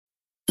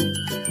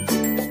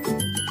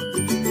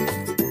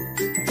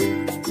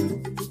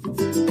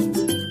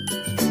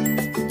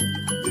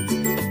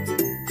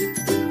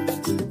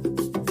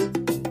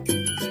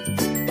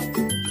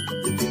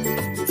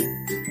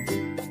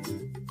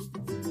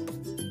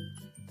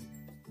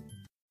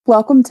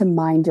Welcome to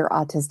Mind Your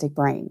Autistic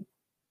Brain.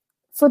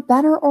 For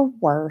better or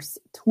worse,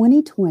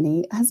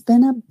 2020 has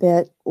been a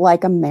bit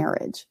like a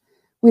marriage.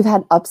 We've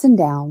had ups and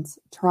downs,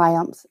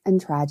 triumphs and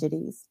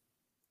tragedies.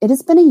 It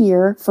has been a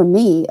year for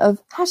me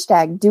of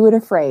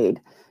 #DoItAfraid,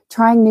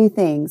 trying new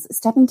things,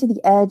 stepping to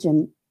the edge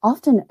and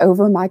often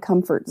over my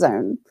comfort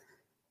zone.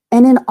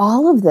 And in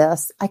all of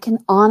this, I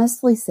can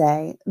honestly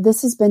say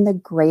this has been the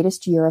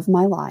greatest year of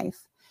my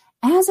life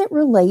as it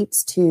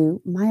relates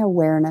to my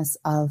awareness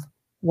of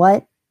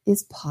what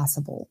is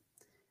possible.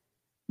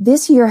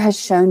 This year has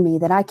shown me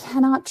that I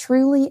cannot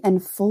truly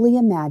and fully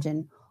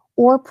imagine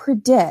or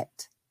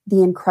predict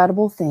the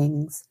incredible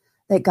things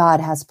that God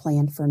has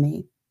planned for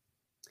me.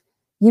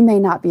 You may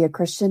not be a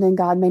Christian and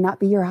God may not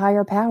be your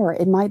higher power.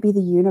 It might be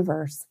the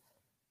universe.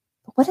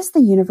 But what has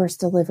the universe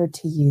delivered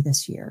to you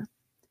this year?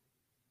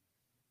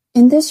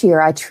 In this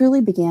year, I truly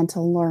began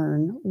to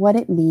learn what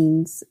it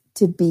means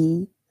to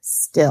be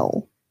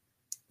still.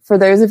 For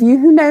those of you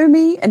who know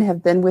me and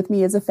have been with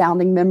me as a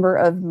founding member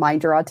of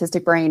Mind Your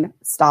Autistic Brain,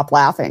 stop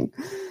laughing.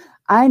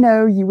 I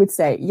know you would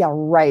say, yeah,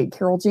 right,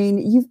 Carol Jean,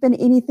 you've been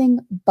anything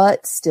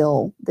but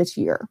still this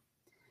year.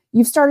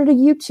 You've started a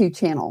YouTube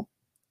channel,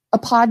 a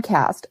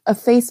podcast, a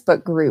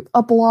Facebook group,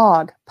 a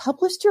blog,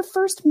 published your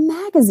first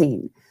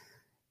magazine.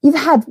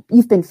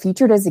 You've been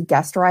featured as a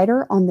guest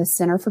writer on the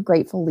Center for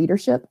Grateful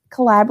Leadership,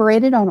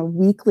 collaborated on a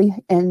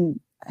weekly and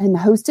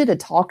hosted a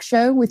talk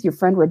show with your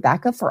friend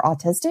Rebecca for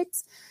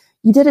Autistics.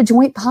 You did a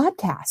joint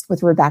podcast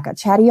with Rebecca,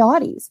 Chatty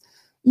Auties.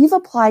 You've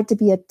applied to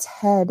be a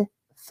TED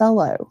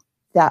Fellow.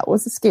 That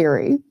was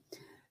scary.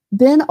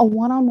 Been a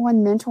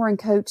one-on-one mentor and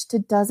coach to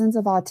dozens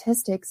of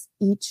autistics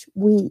each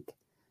week.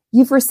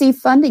 You've received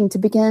funding to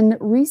begin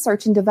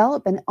research and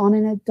development on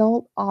an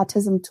adult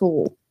autism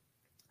tool.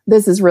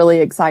 This is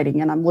really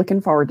exciting, and I'm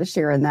looking forward to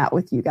sharing that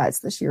with you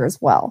guys this year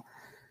as well.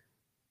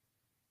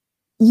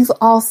 You've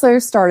also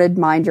started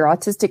Mind Your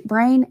Autistic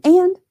Brain,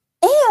 and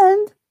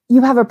you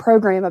have a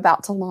program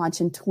about to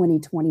launch in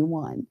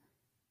 2021.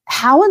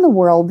 How in the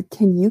world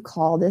can you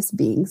call this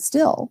being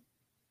still?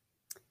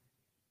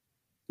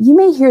 You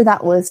may hear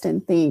that list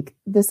and think,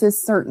 this is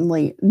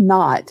certainly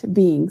not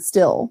being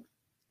still.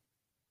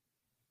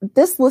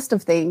 This list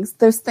of things,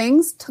 those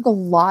things took a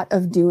lot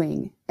of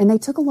doing, and they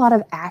took a lot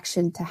of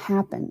action to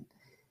happen.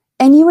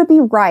 And you would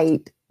be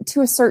right to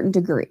a certain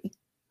degree.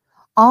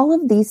 All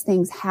of these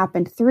things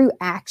happened through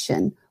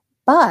action,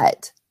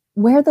 but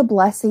where the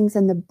blessings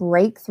and the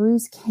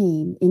breakthroughs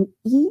came in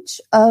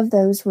each of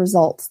those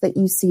results that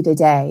you see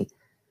today,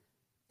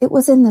 it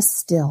was in the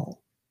still.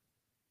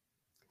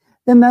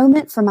 The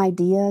moment from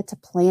idea to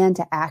plan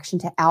to action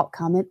to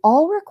outcome, it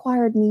all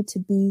required me to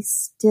be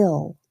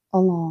still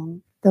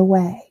along the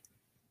way.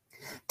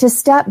 To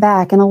step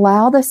back and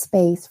allow the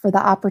space for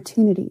the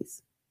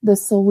opportunities, the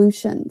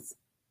solutions,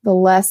 the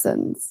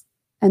lessons,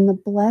 and the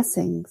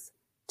blessings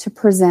to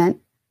present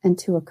and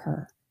to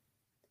occur.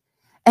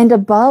 And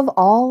above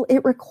all,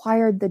 it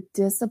required the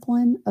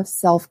discipline of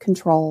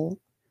self-control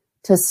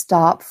to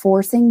stop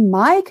forcing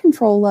my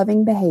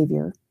control-loving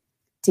behavior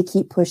to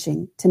keep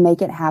pushing to make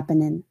it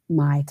happen in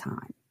my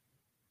time.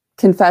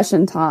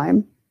 Confession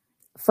time.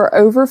 For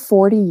over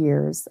 40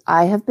 years,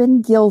 I have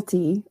been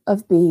guilty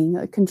of being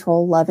a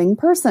control-loving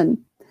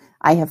person.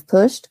 I have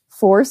pushed,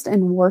 forced,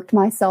 and worked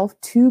myself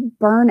to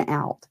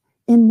burnout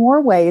in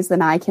more ways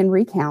than I can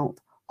recount,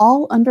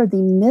 all under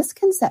the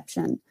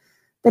misconception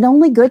that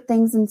only good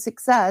things and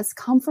success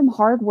come from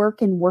hard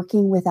work and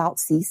working without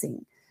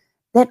ceasing.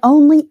 That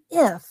only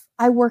if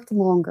I worked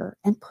longer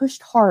and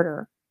pushed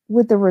harder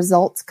would the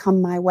results come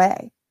my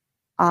way.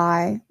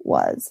 I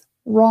was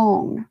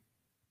wrong.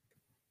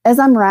 As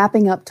I'm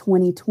wrapping up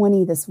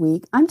 2020 this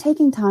week, I'm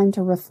taking time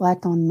to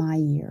reflect on my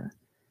year.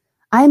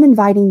 I am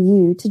inviting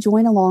you to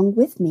join along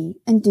with me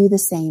and do the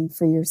same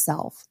for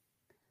yourself.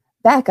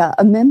 Becca,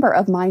 a member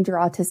of Mind Your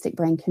Autistic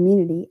Brain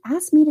community,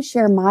 asked me to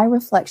share my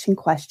reflection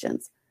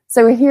questions.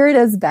 So here it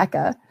is,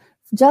 Becca,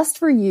 just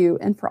for you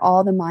and for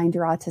all the Mind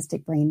Your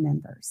Autistic Brain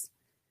members.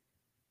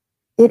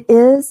 It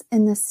is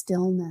in the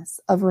stillness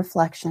of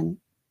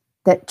reflection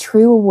that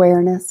true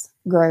awareness,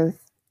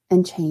 growth,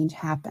 and change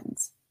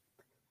happens.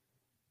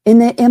 In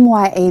the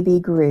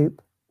MYAB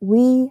group,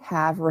 we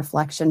have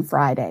Reflection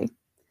Friday.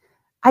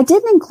 I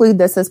didn't include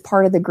this as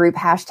part of the group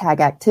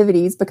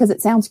 #activities because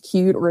it sounds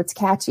cute or it's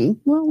catchy.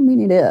 Well, I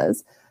mean, it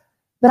is.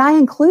 But I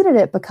included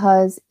it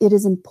because it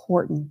is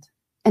important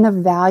and a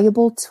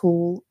valuable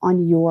tool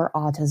on your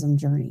autism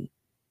journey.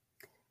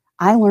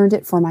 I learned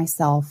it for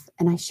myself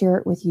and I share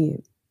it with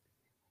you.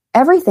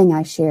 Everything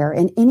I share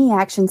and any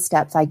action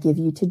steps I give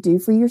you to do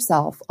for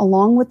yourself,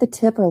 along with the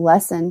tip or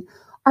lesson,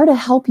 are to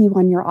help you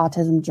on your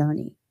autism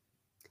journey,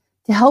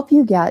 to help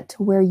you get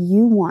to where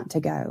you want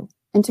to go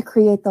and to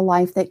create the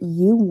life that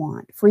you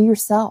want for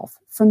yourself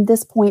from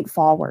this point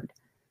forward.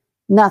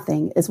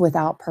 Nothing is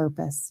without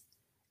purpose,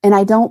 and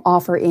I don't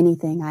offer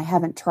anything I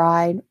haven't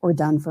tried or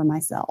done for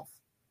myself.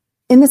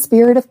 In the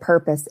spirit of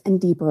purpose and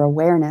deeper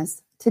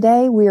awareness,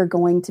 today we are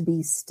going to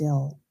be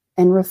still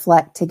and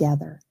reflect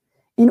together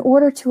in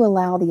order to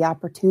allow the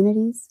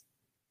opportunities,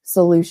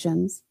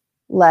 solutions,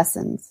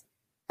 lessons,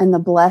 and the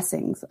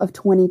blessings of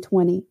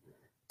 2020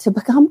 to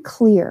become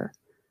clear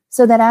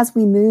so that as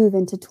we move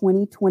into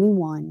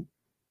 2021,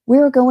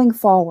 we're going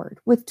forward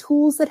with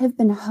tools that have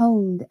been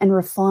honed and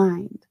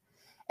refined,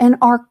 and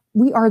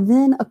we are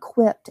then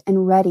equipped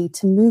and ready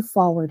to move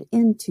forward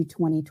into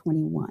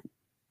 2021.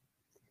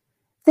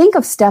 Think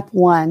of step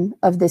 1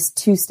 of this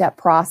 2-step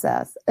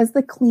process as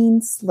the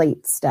clean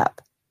slate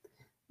step.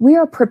 We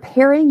are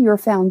preparing your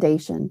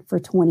foundation for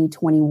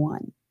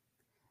 2021.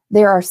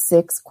 There are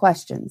 6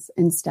 questions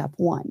in step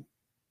 1.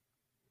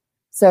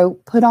 So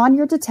put on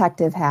your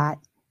detective hat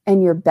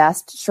and your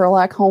best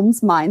Sherlock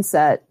Holmes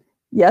mindset.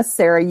 Yes,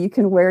 Sarah, you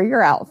can wear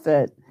your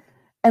outfit,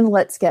 and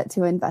let's get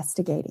to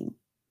investigating.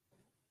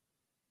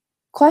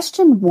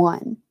 Question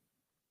 1.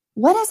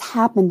 What has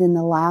happened in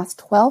the last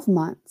 12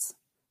 months,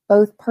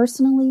 both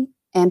personally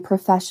and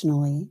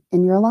professionally,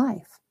 in your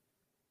life?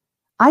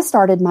 I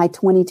started my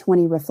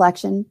 2020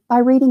 reflection by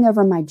reading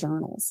over my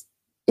journals.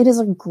 It is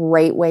a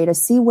great way to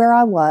see where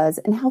I was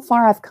and how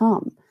far I've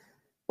come,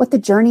 what the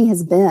journey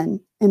has been,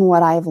 and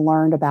what I have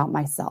learned about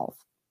myself.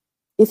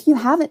 If you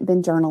haven't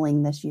been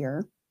journaling this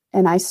year,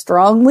 and I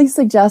strongly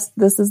suggest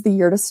this is the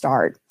year to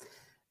start,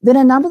 then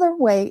another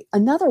way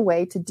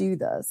to do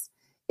this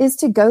is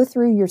to go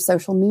through your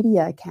social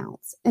media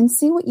accounts and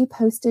see what you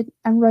posted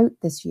and wrote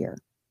this year.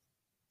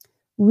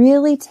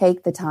 Really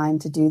take the time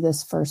to do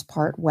this first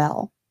part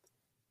well.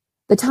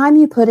 The time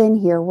you put in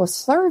here will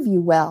serve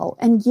you well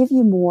and give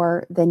you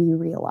more than you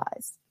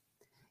realize.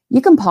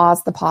 You can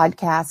pause the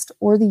podcast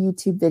or the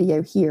YouTube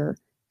video here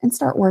and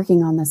start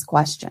working on this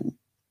question.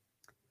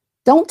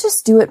 Don't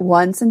just do it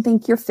once and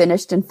think you're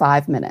finished in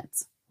 5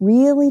 minutes.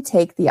 Really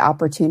take the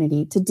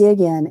opportunity to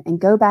dig in and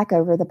go back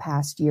over the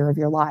past year of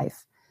your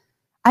life.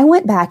 I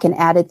went back and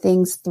added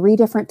things 3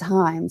 different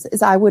times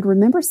as I would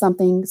remember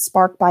something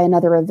sparked by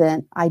another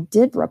event I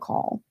did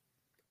recall.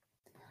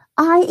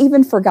 I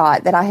even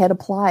forgot that I had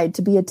applied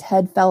to be a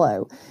TED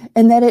Fellow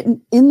and that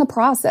in the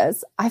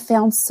process, I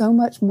found so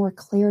much more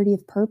clarity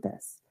of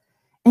purpose,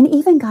 and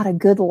even got a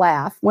good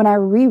laugh when I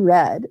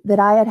reread that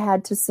I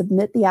had to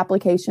submit the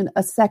application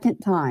a second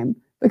time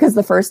because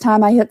the first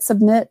time I hit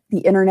submit, the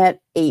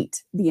internet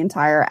ate the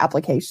entire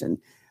application.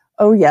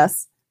 Oh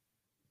yes,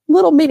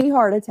 little mini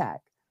heart attack.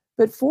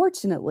 But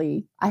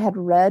fortunately, I had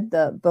read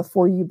the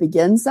before you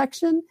begin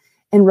section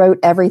and wrote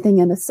everything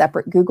in a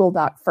separate Google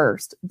Doc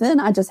first. Then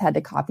I just had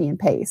to copy and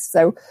paste.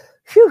 So,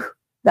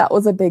 that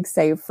was a big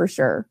save for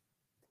sure.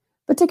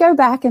 But to go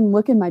back and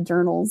look in my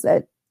journals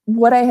at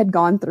what I had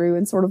gone through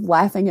and sort of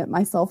laughing at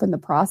myself in the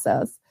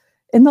process,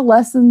 and the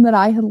lesson that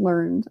I had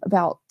learned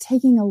about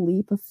taking a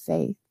leap of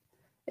faith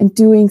and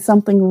doing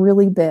something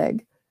really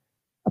big,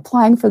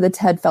 applying for the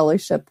TED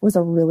Fellowship was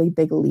a really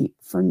big leap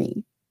for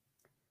me.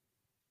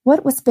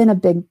 What's been a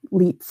big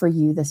leap for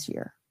you this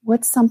year?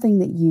 What's something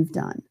that you've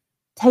done?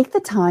 Take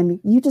the time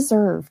you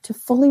deserve to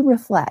fully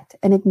reflect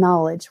and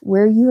acknowledge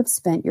where you have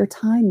spent your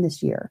time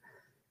this year.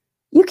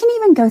 You can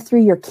even go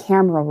through your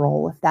camera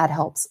roll if that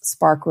helps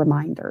spark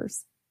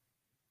reminders.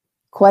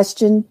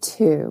 Question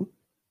 2.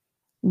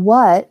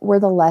 What were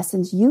the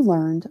lessons you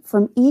learned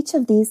from each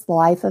of these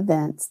life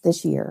events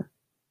this year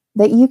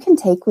that you can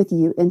take with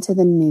you into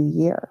the new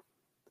year?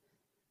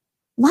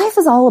 Life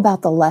is all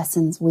about the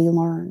lessons we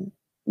learn.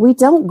 We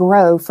don't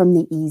grow from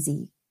the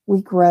easy.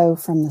 We grow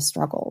from the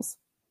struggles.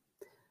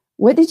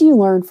 What did you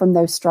learn from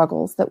those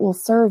struggles that will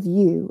serve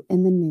you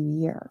in the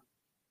new year?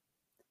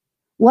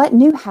 What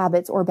new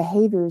habits or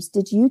behaviors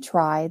did you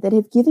try that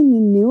have given you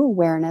new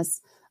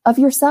awareness of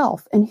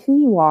yourself and who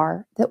you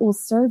are that will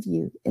serve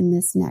you in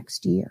this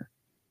next year?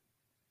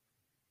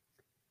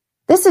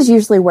 This is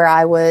usually where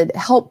I would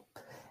help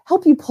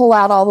you pull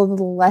out all of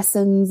the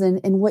lessons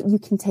and what you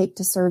can take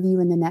to serve you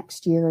in the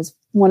next year as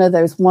one of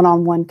those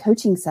one-on-one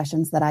coaching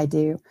sessions that I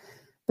do.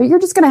 But you're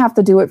just going to have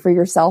to do it for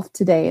yourself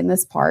today in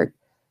this part.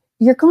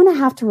 You're going to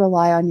have to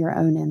rely on your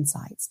own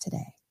insights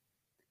today.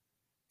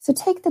 So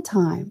take the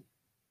time,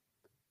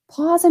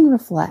 pause and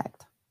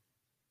reflect.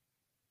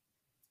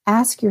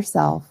 Ask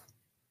yourself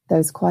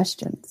those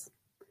questions.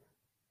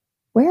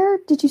 Where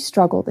did you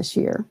struggle this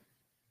year?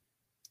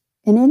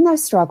 And in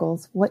those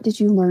struggles, what did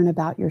you learn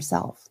about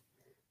yourself?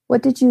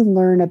 What did you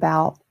learn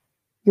about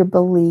your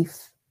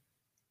belief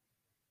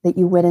that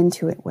you went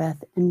into it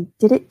with? And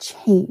did it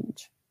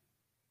change?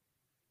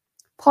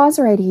 Pause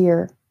right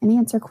here and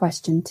answer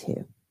question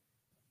 2.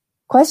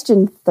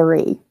 Question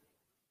 3.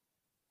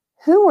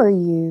 Who were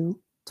you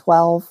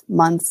 12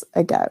 months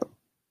ago?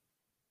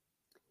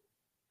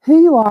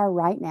 Who you are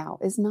right now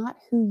is not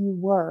who you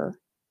were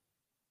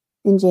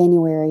in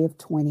January of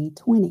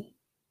 2020.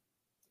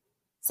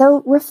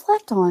 So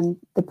reflect on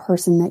the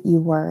person that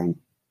you were in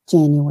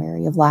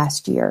January of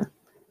last year.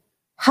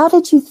 How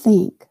did you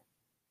think?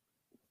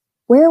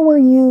 Where were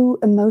you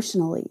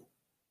emotionally?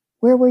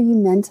 Where were you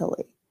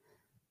mentally?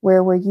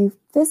 Where were you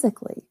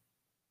physically?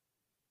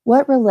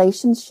 What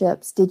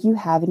relationships did you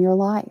have in your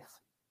life?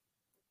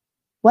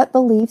 What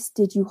beliefs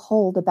did you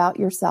hold about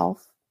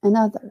yourself and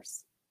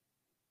others?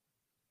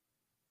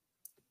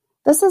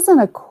 This isn't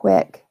a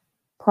quick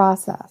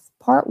process.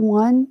 Part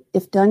 1,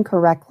 if done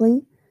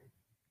correctly,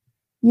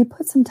 You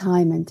put some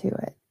time into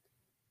it.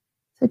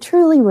 So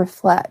truly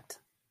reflect,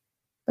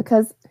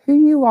 because who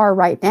you are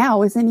right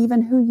now isn't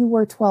even who you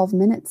were 12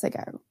 minutes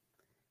ago.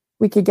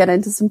 We could get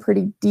into some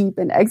pretty deep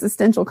and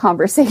existential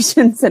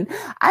conversations, and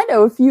I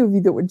know a few of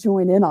you that would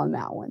join in on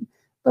that one.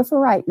 But for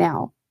right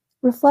now,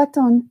 reflect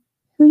on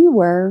who you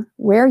were,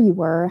 where you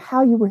were,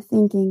 how you were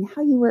thinking,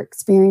 how you were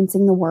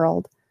experiencing the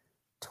world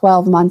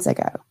 12 months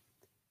ago.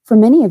 For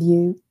many of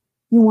you,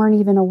 you weren't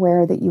even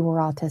aware that you were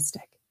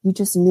autistic. You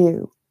just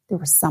knew there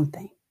was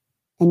something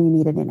and you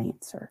needed an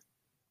answer.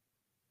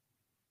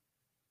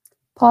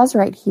 Pause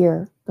right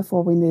here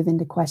before we move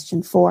into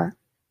question 4.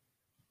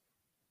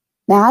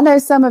 Now, I know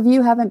some of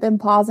you haven't been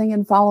pausing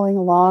and following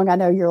along. I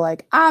know you're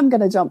like, I'm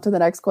going to jump to the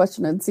next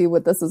question and see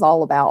what this is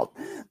all about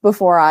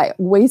before I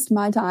waste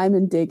my time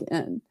and dig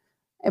in.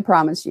 I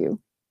promise you,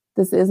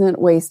 this isn't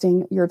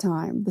wasting your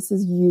time. This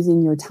is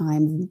using your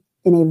time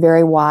in a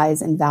very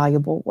wise and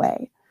valuable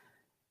way.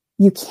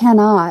 You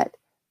cannot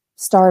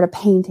start a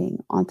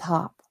painting on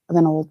top of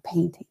an old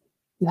painting.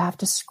 You have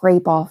to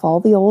scrape off all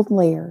the old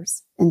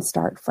layers and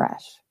start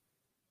fresh.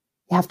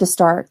 You have to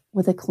start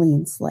with a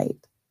clean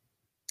slate.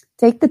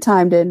 Take the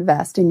time to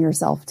invest in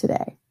yourself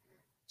today.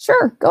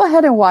 Sure, go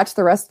ahead and watch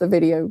the rest of the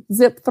video,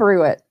 zip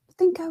through it,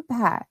 then go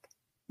back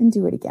and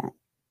do it again.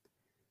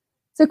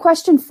 So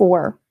question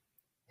 4,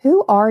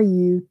 who are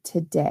you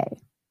today?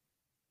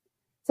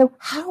 So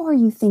how are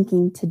you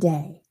thinking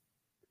today?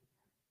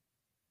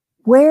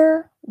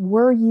 Where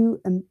are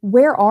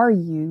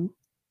you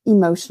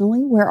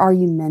emotionally? Where are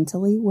you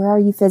mentally? Where are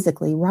you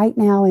physically right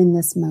now in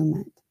this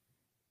moment?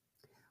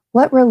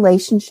 What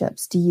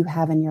relationships do you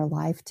have in your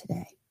life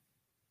today?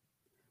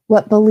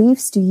 What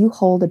beliefs do you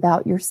hold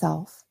about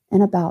yourself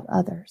and about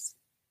others?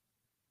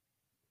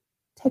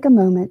 Take a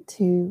moment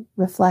to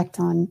reflect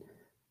on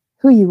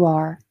who you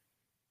are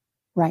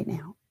right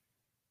now.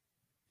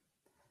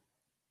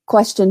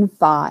 Question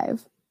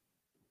 5.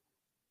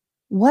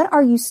 What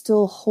are you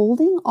still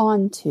holding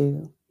on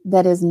to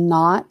that is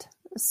not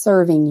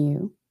serving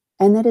you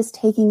and that is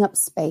taking up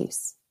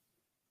space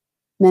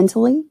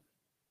mentally,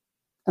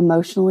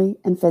 emotionally,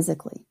 and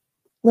physically?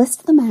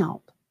 List them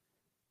out.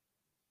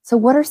 So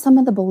what are some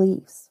of the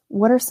beliefs?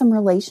 What are some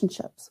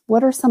relationships?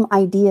 What are some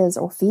ideas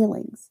or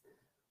feelings?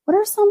 What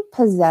are some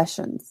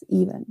possessions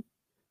even?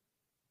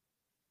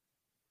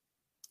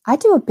 I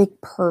do a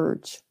big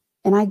purge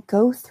and I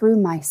go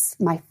through my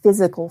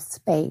physical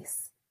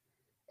space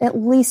at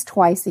least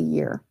twice a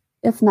year,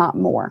 if not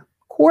more.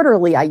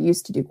 Quarterly, I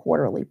used to do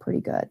quarterly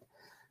pretty good,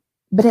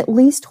 but at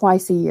least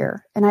twice a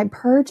year. And I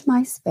purge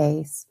my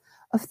space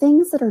of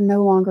things that are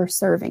no longer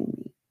serving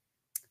me,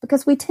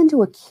 because we tend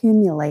to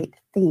accumulate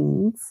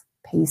things,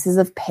 pieces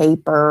of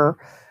paper,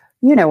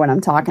 you know what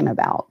I'm talking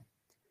about.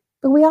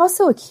 But we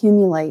also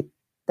accumulate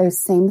those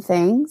same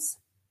things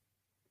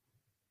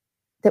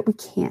that we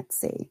can't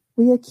see.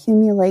 We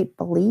accumulate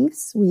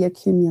beliefs, we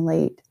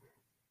accumulate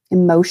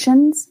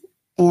emotions,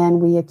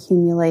 and we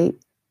accumulate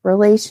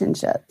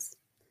relationships.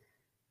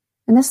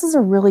 And this is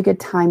a really good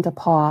time to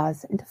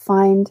pause and to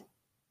find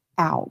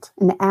out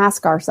and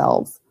ask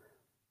ourselves,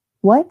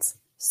 what's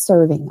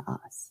serving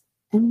us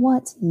and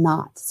what's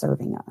not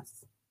serving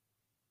us?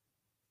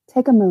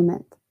 Take a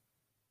moment.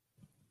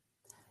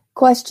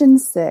 Question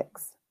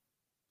 6.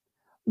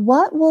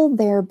 What will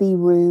there be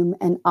room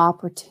and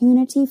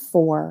opportunity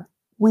for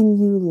when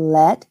you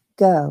let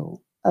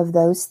go of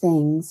those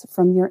things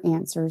from your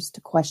answers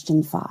to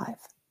question 5?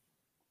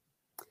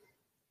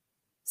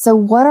 So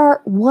what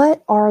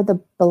are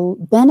the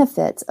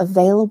benefits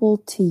available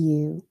to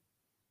you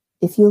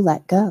if you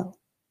let go?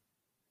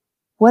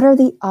 What are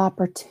the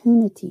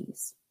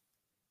opportunities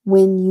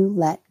when you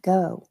let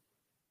go?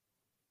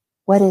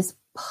 What is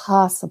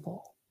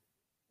possible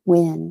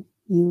when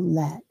you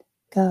let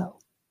go?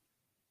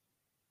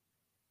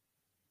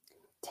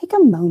 Take a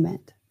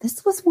moment.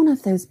 This was one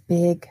of those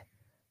big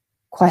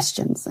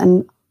questions,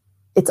 and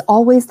it's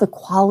always the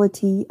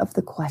quality of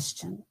the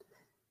question.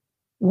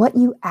 What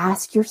you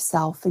ask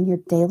yourself in your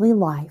daily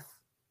life,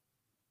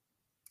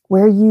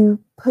 where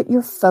you put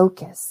your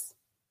focus,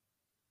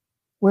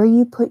 where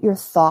you put your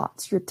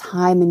thoughts, your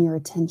time, and your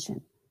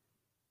attention.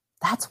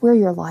 That's where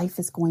your life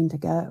is going to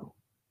go.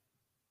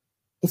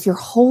 If you're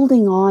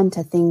holding on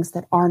to things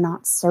that are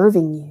not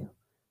serving you,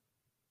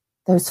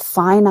 those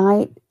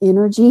finite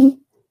energy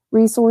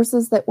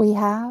resources that we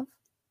have,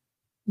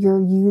 you're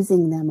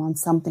using them on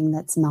something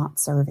that's not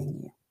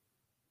serving you.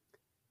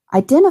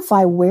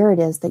 Identify where it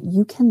is that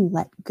you can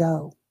let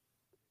go.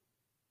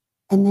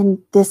 And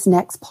then this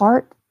next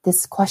part,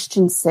 this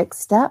question 6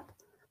 step,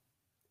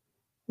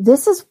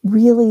 this is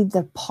really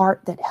the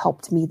part that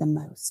helped me the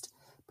most,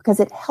 because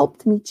it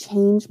helped me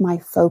change my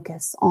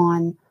focus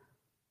on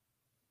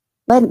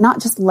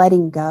not just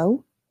letting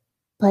go,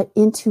 but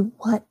into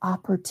what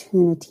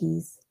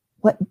opportunities,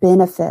 what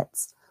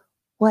benefits,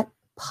 what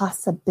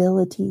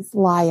possibilities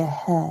lie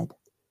ahead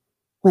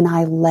when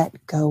I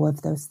let go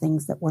of those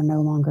things that were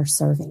no longer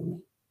serving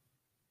me.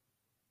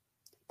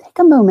 Take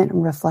a moment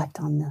and reflect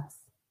on this.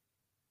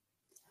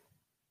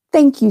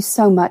 Thank you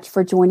so much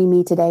for joining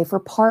me today for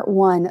part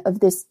 1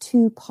 of this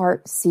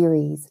 2-part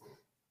series.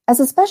 As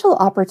a special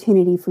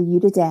opportunity for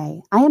you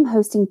today, I am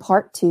hosting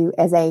part 2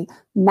 as a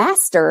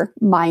master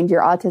Mind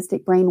Your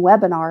Autistic Brain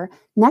webinar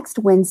next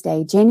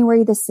Wednesday,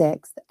 January the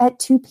 6th at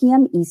 2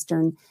 p.m.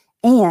 Eastern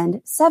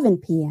and 7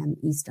 p.m.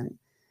 Eastern.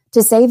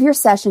 To save your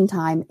session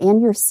time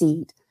and your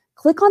seat,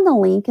 click on the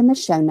link in the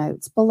show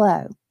notes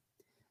below.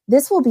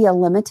 This will be a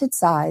limited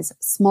size,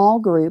 small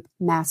group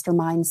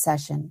mastermind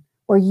session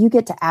where you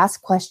get to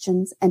ask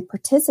questions and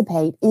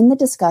participate in the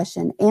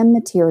discussion and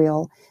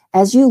material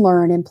as you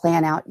learn and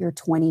plan out your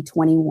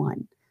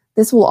 2021.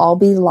 This will all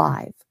be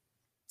live.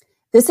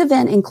 This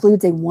event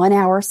includes a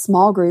 1-hour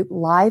small group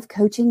live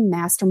coaching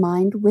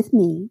mastermind with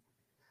me,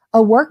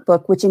 a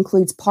workbook which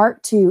includes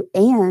part 2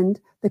 and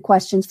the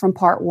questions from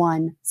part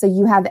 1, so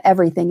you have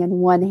everything in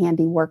one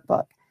handy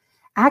workbook,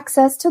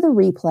 access to the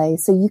replay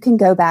so you can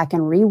go back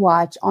and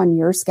rewatch on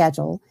your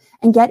schedule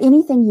and get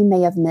anything you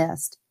may have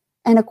missed,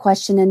 and a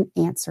question and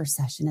answer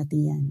session at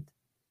the end.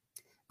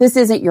 This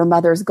isn't your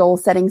mother's goal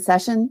setting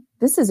session.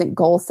 This isn't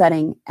goal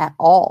setting at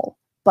all,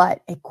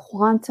 but a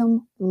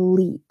quantum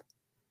leap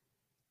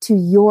to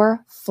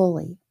your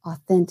fully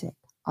authentic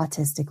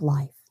autistic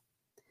life.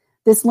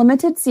 This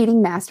limited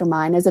seating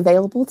mastermind is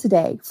available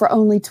today for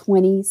only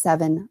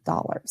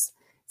 $27.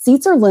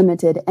 Seats are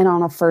limited and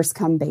on a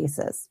first-come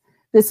basis.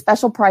 This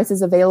special price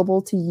is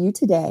available to you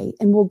today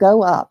and will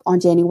go up on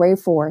January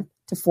 4th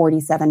to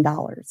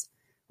 $47.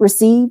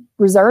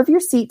 Reserve your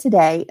seat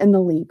today in the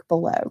link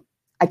below.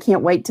 I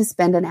can't wait to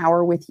spend an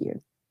hour with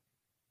you.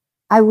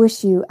 I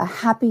wish you a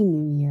happy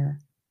new year,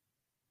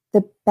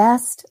 the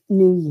best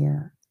new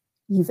year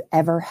you've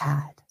ever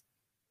had,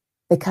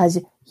 because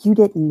you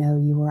didn't know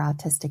you were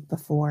autistic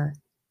before.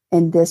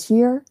 And this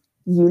year,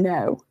 you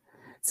know.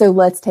 So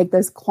let's take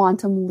those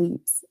quantum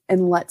leaps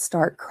and let's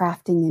start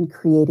crafting and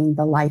creating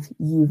the life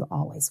you've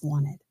always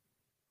wanted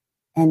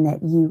and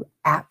that you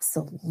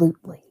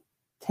absolutely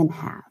can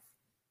have.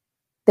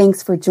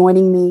 Thanks for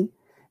joining me.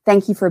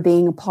 Thank you for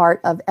being a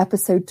part of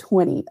episode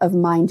 20 of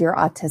Mind Your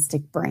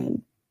Autistic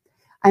Brain.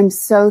 I'm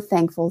so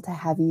thankful to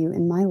have you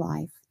in my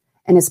life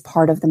and as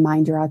part of the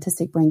Mind Your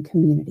Autistic Brain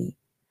community.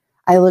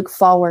 I look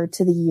forward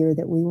to the year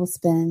that we will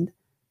spend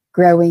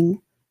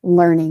growing,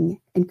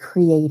 learning, and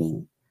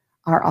creating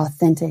our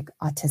authentic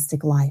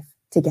autistic life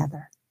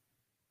together.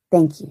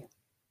 Thank you.